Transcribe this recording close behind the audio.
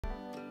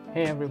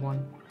Hey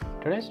everyone,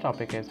 today's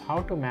topic is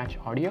how to match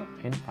audio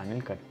in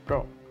Final Cut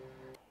Pro.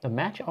 The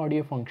match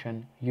audio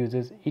function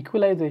uses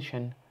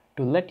equalization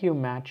to let you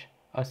match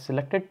a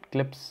selected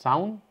clip's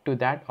sound to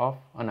that of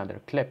another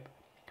clip.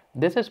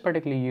 This is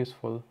particularly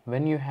useful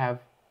when you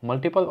have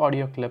multiple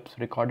audio clips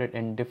recorded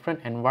in different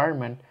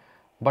environments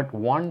but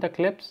want the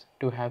clips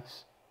to have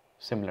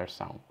similar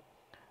sound.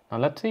 Now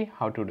let's see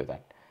how to do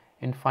that.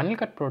 In Final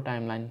Cut Pro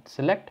timeline,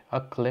 select a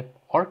clip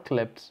or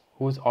clips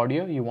whose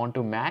audio you want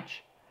to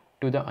match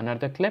to the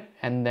another clip,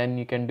 and then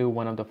you can do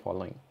one of the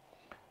following.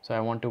 So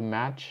I want to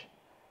match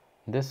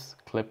this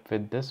clip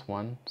with this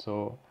one,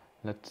 so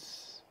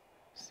let's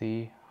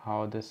see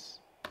how this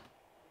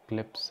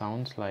clip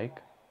sounds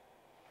like,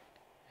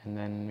 and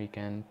then we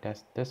can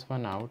test this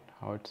one out,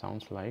 how it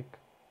sounds like.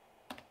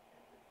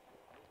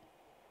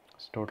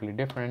 It's totally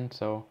different.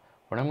 So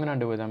what I'm gonna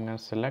do is I'm gonna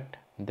select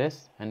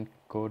this and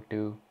go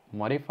to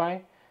modify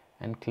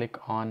and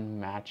click on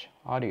match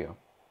audio,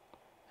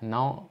 and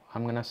now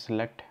I'm gonna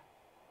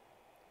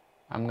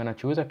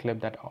choose a clip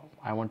that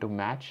I want to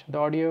match the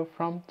audio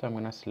from. So I'm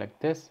going to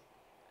select this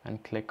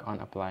and click on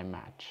apply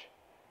match,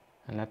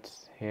 and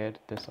let's hear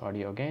this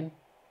audio again,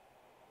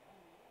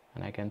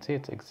 and I can see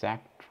it's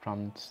exact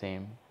from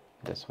same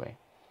this way.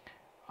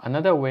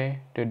 Another way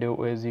to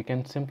do is you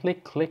can simply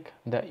click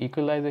the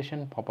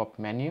equalization pop-up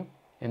menu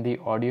in the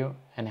audio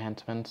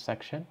enhancements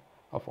section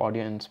of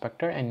audio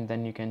inspector, and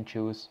then you can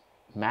choose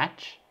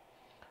match.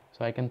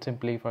 So I can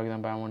simply, for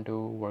example, I want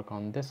to work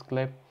on this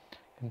clip,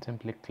 I can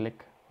simply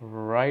click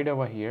right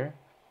over here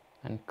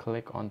and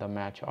click on the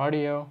match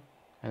audio,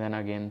 and then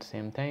again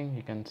same thing,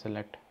 you can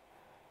select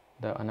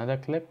the another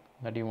clip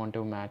that you want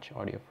to match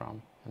audio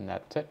from, and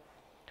that's it.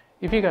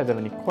 If you guys have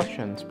any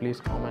questions, please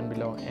comment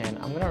below and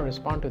I'm gonna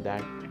respond to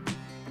that.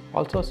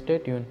 Also stay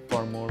tuned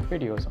for more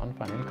videos on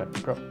Final Cut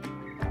Pro.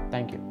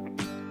 Thank you.